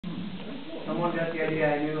someone got the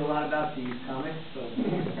idea I knew a lot about these comics, so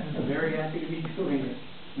I'm very happy to be doing it.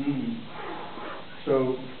 Mm-hmm.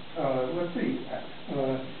 So, let's see.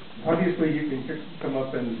 Obviously, you can come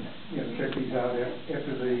up and check these out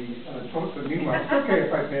after the talk. But meanwhile, it's okay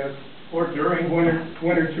if I pass Or during. one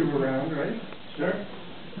or two around, right? Sure.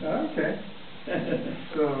 Okay.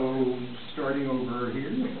 So, starting over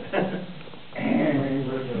here, and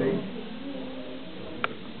let's see.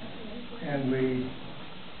 And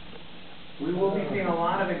we will be seeing a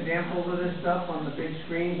lot of examples of this stuff on the big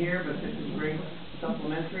screen here, but this is great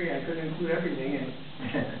supplementary. I couldn't include everything, and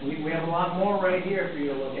we have a lot more right here for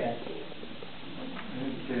you to look at.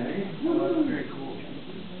 Okay. That's very cool.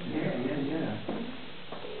 Yeah.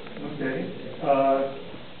 Okay.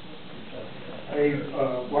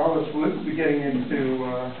 Wallace will be getting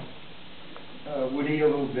into Woody a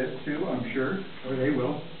little bit too, I'm sure. Oh, they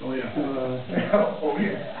will. Oh, yeah. Oh,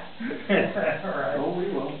 yeah. All right. Oh, we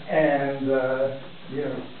will. And,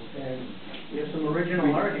 and We have some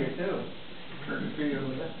original art here, too. Courtesy of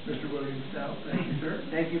Mr. William Stout. Thank you, sir.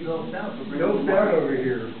 Thank you, Bill Stout, for bringing Bill the Stout art. over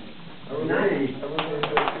here. Nice.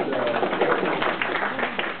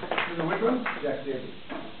 Which one? Jack Davis.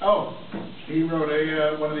 Oh, he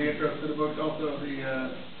wrote one of the intros to the books, also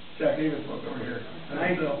the Jack Davis book over here.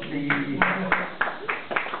 Nice.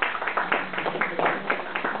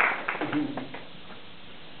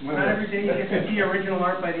 Not every day you get to see original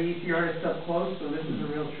art by the EC artists up close, so this is a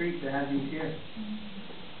real treat to have these here.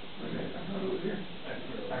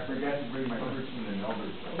 I forgot to bring my Richmond and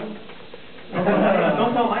Elbert.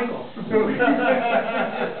 Don't tell Michael.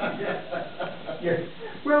 Yes.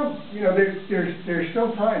 Well, there's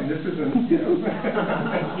still time. This isn't, you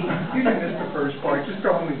can miss the first part. Just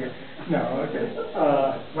go home and get. No, okay.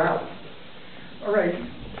 Wow. All right.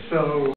 So.